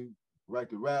write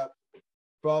the rap.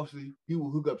 Frosty, he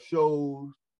would hook up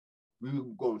shows. We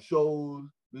would go on shows.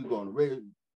 We would go on the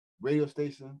radio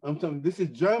station. I'm telling you, this is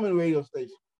German radio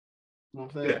station. You know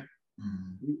what I'm saying? Yeah.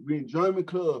 We in German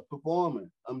clubs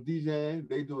performing. I'm DJing.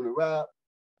 They doing the rap.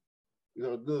 You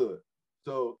know, good.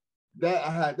 So that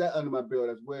I had that under my belt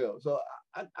as well. So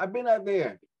I've been out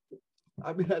there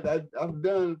I mean, I've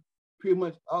done pretty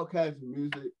much all kinds of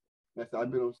music.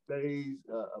 I've been on stage,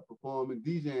 performing,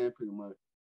 DJing pretty much.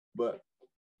 But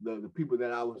the people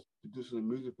that I was producing the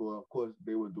music for, of course,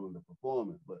 they were doing the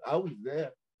performance. But I was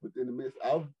there within the midst.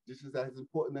 I was just as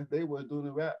important as they were doing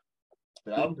the rap.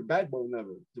 But I was the backbone of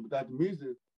it. So without the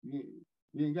music, you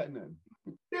ain't got nothing.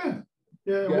 Yeah.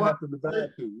 Yeah. You have to the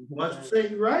vibe too. Once you say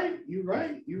you're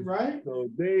right. So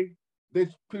they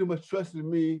pretty much trusted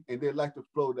me, and they liked the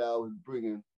flow that I was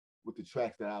bringing with the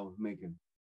tracks that I was making,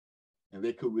 and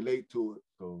they could relate to it.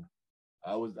 So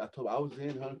I was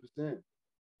in 100%.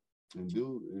 And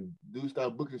dude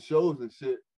started booking shows and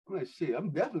shit. I'm like, shit, I'm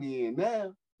definitely in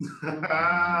now.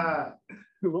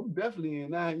 I'm definitely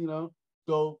in now, you know.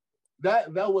 So that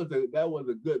was a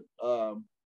good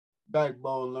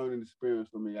backbone learning experience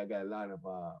for me. I got a lot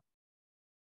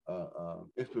of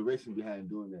inspiration behind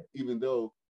doing that, even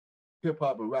though hip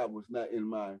hop and rap was not in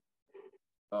my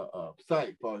sight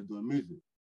as far as doing music.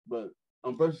 But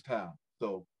I'm versatile.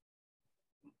 So,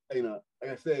 you know,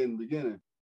 like I said in the beginning,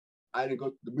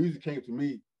 the music came to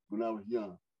me when I was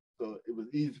young. So it was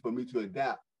easy for me to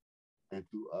adapt and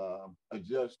to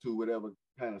adjust to whatever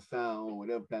kind of sound,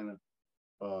 whatever kind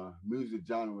of music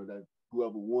genre that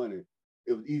whoever wanted.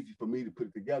 It was easy for me to put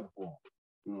it together for them.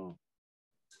 You know,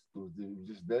 it was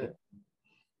just there.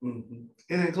 Mm-hmm.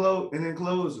 And in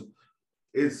closing,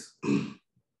 it's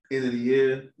end of the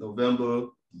year, November,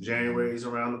 January is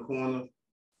around the corner.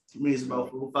 It means about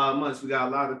 4 or 5 months. We got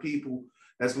a lot of people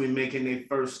that's going to be making their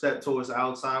first step towards the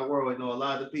outside world. You know, a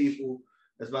lot of people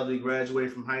that's about to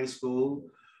graduate from high school.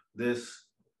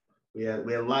 We had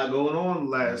a lot going on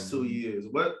the last 2 years.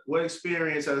 What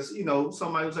experience has, you know,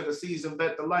 somebody who's like a seasoned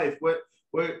vet to life, what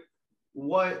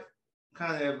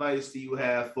kind of advice do you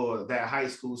have for that high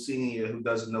school senior who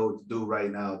doesn't know what to do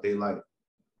right now in their life?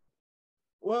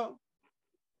 Well,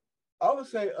 I would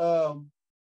say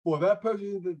for that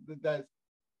person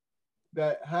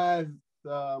that has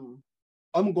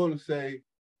I'm going to say,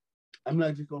 I'm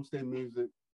not just going to say music.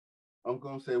 I'm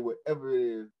going to say whatever it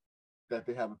is that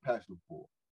they have a passion for.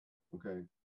 Okay,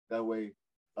 that way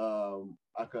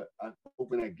I could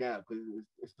open that gap because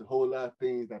it's a whole lot of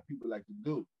things that people like to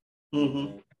do.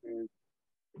 Mm-hmm. And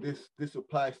this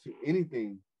applies to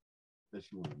anything that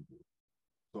you want to do.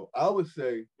 So I would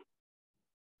say,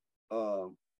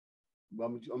 I'm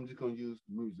just going to use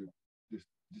music just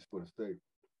for the sake.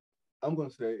 I'm going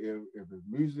to say if it's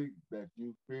music that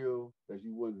you feel that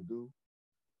you want to do,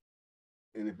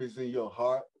 and if it's in your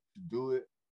heart to do it,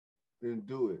 then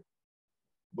do it.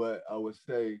 But I would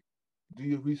say, do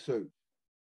your research.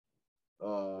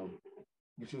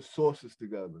 Get your sources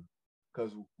together.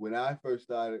 Because when I first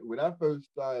decided that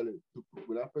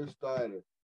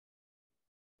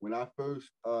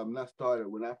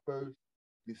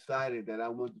I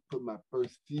wanted to put my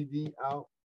first CD out,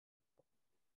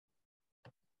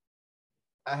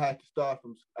 I had to start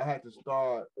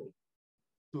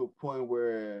to a point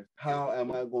where how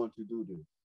am I going to do this?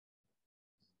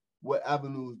 What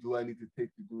avenues do I need to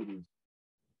take to do this?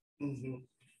 Mm-hmm.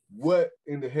 What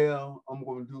in the hell I'm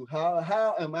going to do?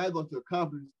 How am I going to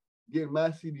accomplish getting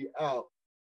my CD out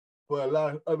for a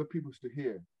lot of other people to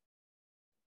hear?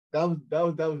 That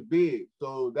was big.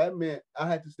 So that meant I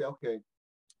had to say, okay,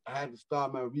 I had to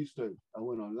start my research. I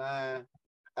went online.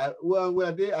 What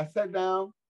I did, I sat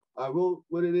down, I wrote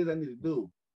what it is I need to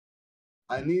do.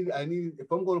 I need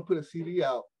if I'm going to put a CD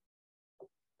out,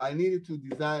 I needed to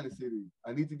design a CD.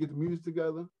 I need to get the music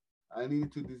together. I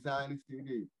needed to design a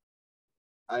CD.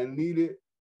 I needed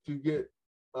to get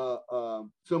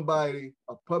somebody,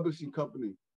 a publishing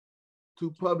company,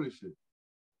 to publish it.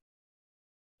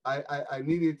 I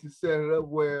needed to set it up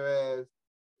whereas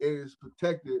it is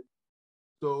protected,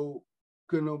 so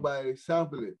couldn't nobody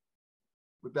sample it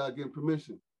without getting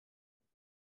permission.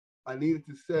 I needed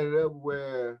to set it up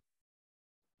where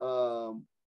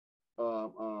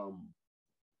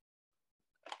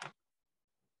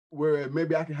where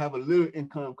maybe I can have a little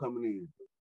income coming in.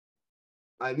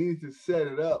 I needed to set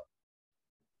it up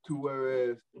to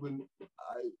whereas when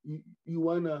you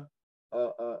wanna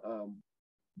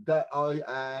dot all your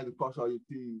I's and cross all your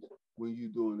T's when you're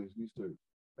doing this research,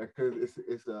 because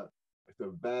it's a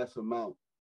vast amount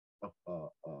of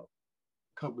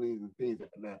companies and things that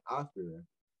are out there.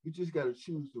 You just got to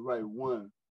choose the right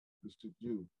one to suit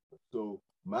you. So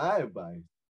my advice,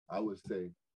 I would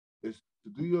say, is to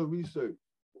do your research.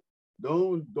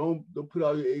 Don't put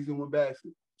all your eggs in one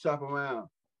basket. Shop around,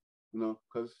 you know,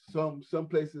 because some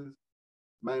places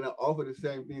might not offer the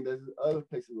same thing that other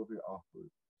places over here offer.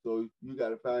 So you got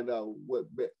to find out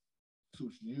what best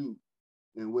suits you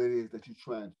and what it is that you're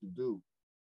trying to do,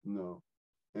 you know,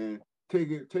 and take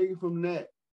it from that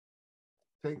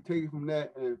Take it from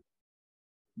that and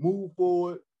move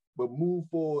forward, but move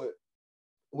forward.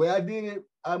 When I did it,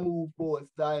 I moved forward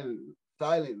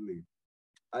silently.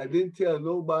 I didn't tell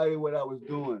nobody what I was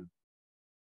doing.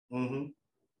 Mm-hmm.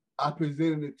 I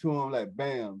presented it to them like,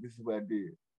 bam, this is what I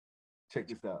did. Check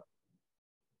this out.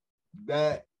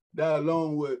 That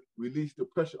alone would release the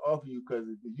pressure off of you, because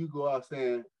if you go out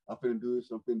saying, I'm finna do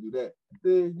this, I'm finna do that,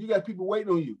 then you got people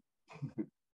waiting on you.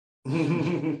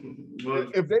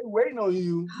 If they waiting on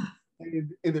you,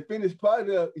 and the finished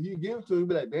product, you give it to them,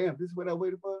 be like, damn, this is what I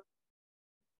waited for.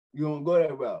 You don't go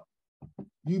that route.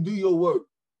 You do your work,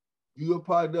 do your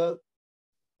product,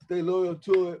 stay loyal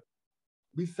to it,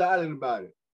 be silent about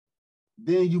it.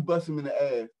 Then you bust them in the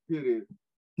ass. Here it is.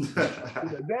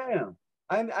 Like, damn,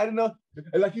 I didn't know.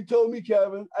 Like you told me,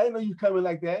 Kevin, I didn't know you coming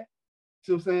like that.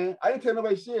 See what I'm saying? I didn't tell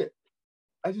nobody shit.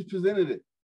 I just presented it.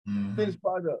 Finished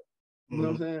product. You know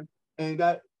what I'm saying? And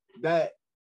that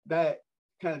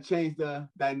kind of changed the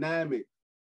dynamic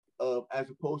of, as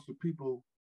opposed to people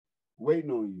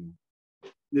waiting on you.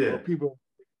 Yeah. Or people,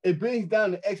 it brings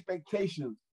down the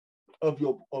expectations of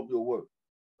your work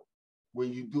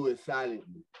when you do it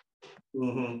silently.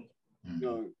 You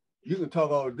know, you can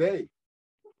talk all day.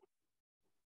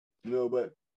 You know,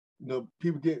 but you know,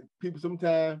 people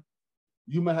sometimes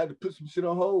you might have to put some shit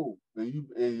on hold, and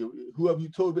whoever you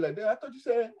told be like, I thought you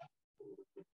said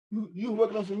you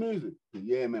working on some music. Said,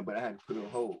 yeah, man, but I had to put it on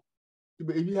hold.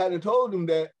 But if you hadn't told them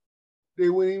that, they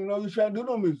wouldn't even know you're trying to do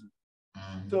no music.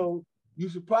 So you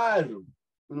surprise them.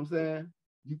 You know what I'm saying?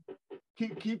 You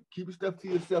keep your stuff to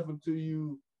yourself until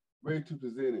you ready to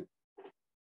present it.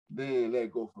 Then let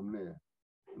it go from there.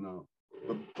 You know,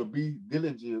 but be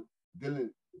diligent. I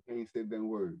ain't said that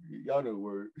word. Y'all know the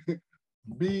word.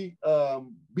 Be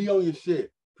on your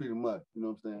shit, pretty much. You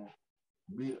know what I'm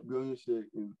saying? Be on your shit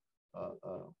and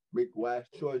make wise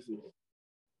choices.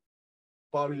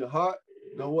 Follow your heart.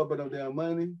 Don't worry about no damn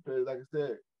money. Because like I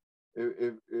said,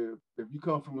 if you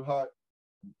come from your heart,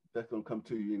 that's gonna come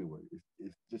to you anyway.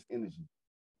 It's just energy.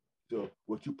 So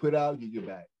what you put out, you get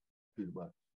back. Pretty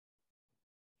much.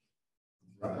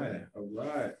 All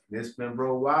right. This been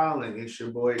Bro Wildin'. It's your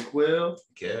boy Quill.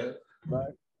 Kev.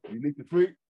 Right. Unique the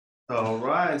Freak. All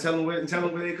right. Tell them where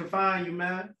they can find you,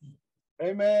 man.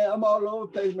 Hey man, I'm all over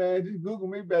the place, man. Just Google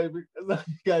me, baby. That's all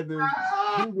you gotta do.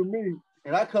 Google me,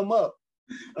 and I come up.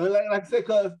 And like I said,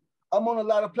 cause I'm on a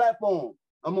lot of platforms.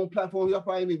 I'm on platforms y'all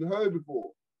probably ain't even heard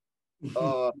before.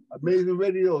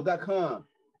 AmazingRadio.com.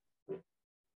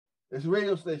 It's a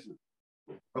radio station.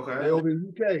 Okay. They're over in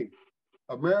UK.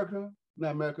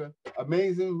 Not America,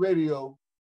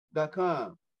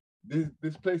 AmazingRadio.com.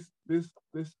 This place, this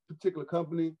particular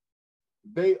company,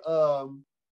 they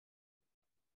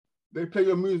play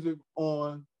your music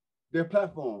on their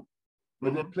platform,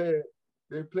 but they play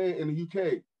it in the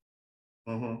UK.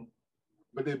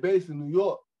 But they're based in New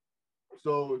York.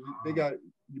 So they got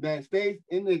United States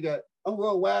and they got, I'm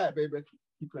worldwide, baby.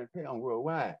 Keep playing, hey, I'm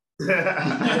worldwide. And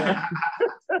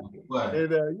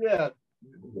yeah,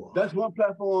 that's one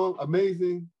platform,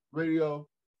 Amazing Radio,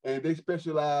 and they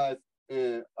specialize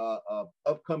in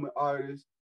upcoming artists,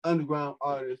 underground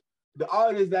artists, the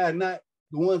artists that are not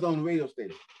the ones on the radio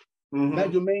station,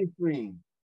 not your mainstream,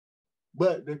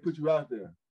 but they put you out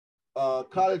there.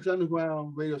 College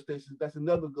underground radio stations, that's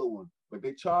another good one, but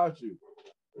they charge you.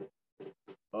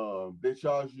 They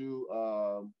charge you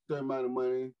a certain amount of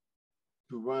money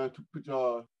to put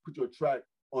your track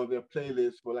on their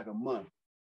playlist for like a month.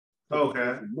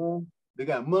 Okay. They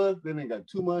got months, then they got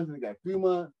 2 months, then they got 3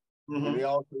 months. And they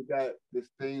also got this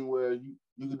thing where you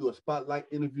can do a spotlight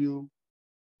interview.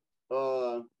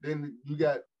 Then you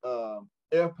got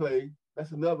Airplay.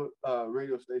 That's another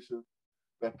radio station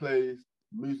that plays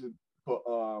music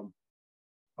for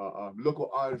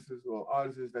local artists or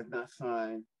artists that's not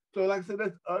signed. So like I said,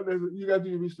 that's you gotta do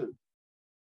your research.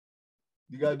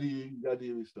 You gotta do your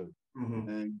research.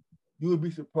 And you would be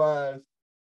surprised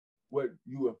what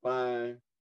you will find.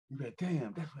 You be like,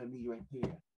 damn, that's what I need right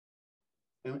there.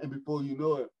 And before you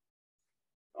know it,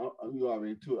 you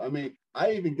already to it. I mean,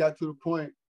 I even got to the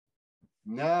point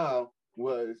now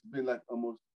where it's been like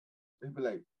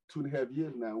 2.5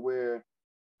 years now where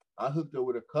I hooked up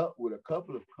with a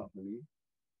couple of companies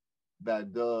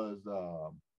that does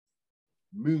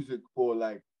music for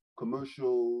like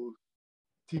commercials,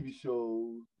 TV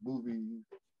shows, movies,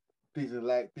 things of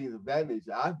that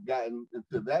nature. I've gotten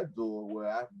into that door where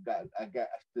I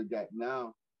still got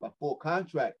now my full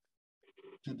contract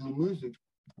to do music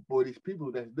for these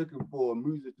people that's looking for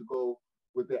music to go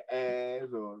with their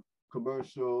ads or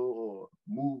commercial or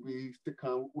movies,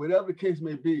 sitcom, whatever the case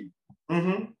may be.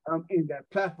 I'm in that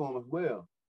platform as well.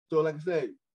 So like I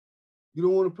said, You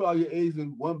don't want to put all your eggs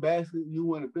in one basket. You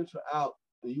want to venture out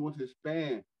and you want to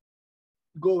expand.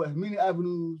 Go as many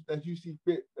avenues that you see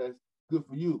fit that's good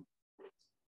for you.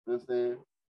 You understand?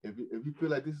 If you feel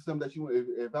like this is something that you want,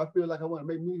 if I feel like I want to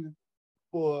make music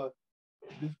for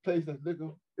this place that's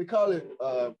looking, they call it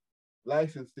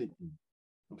license seeking.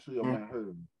 I'm sure y'all might have heard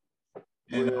of it.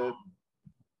 Where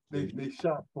they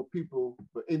shop for people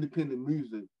for independent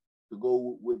music to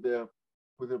go with their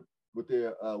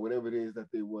whatever it is that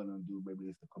they want to do. Maybe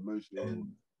it's a commercial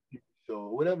show,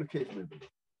 whatever the case may be.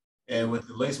 And with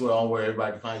the links were on where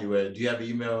everybody can find you at, do you have an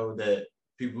email that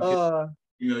people can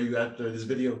email you after this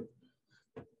video?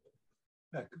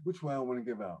 Which one I want to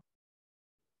give out?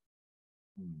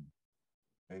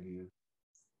 Ideas.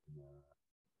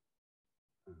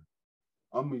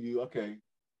 I'm with you. Okay.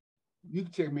 You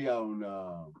can check me out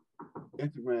on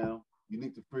Instagram,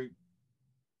 Unique to Freak.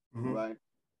 Right?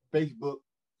 Facebook,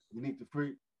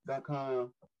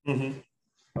 uniquetofreak.com.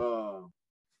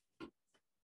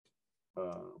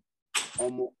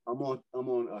 I'm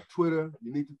on Twitter,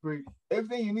 Unique to Freak.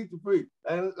 Everything Unique to Freak.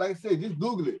 And like I said, just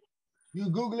Google it. You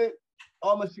Google it,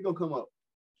 all my shit gonna come up.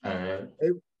 All right.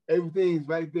 Everything's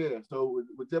right there. So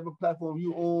whichever platform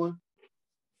you on,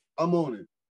 I'm on it.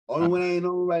 Only one I ain't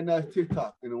on right now is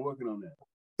TikTok, and I'm working on that.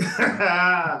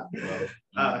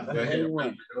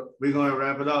 We're gonna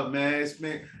wrap it up, man.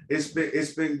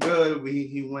 It's been good.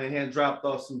 He went ahead and dropped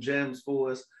off some gems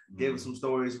for us, gave us some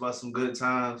stories about some good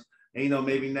times. And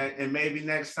maybe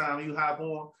next time you hop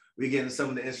on, we get into some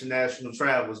of the international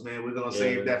travels, man. We're gonna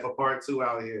save that for part 2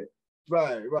 out here.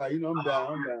 Right. I'm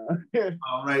down.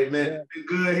 All right, man. Yeah. Been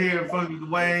good hearing from you,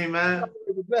 Dwayne, man.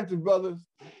 Always a blessing, brothers.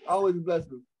 Always a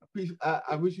blessing. Peace.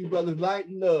 I wish you brothers light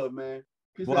and love, man.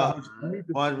 Peace out.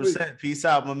 100%. Peace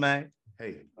out, my man.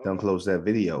 Hey, don't close that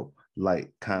video.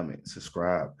 Like, comment,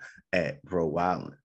 subscribe at Bro Wildin'.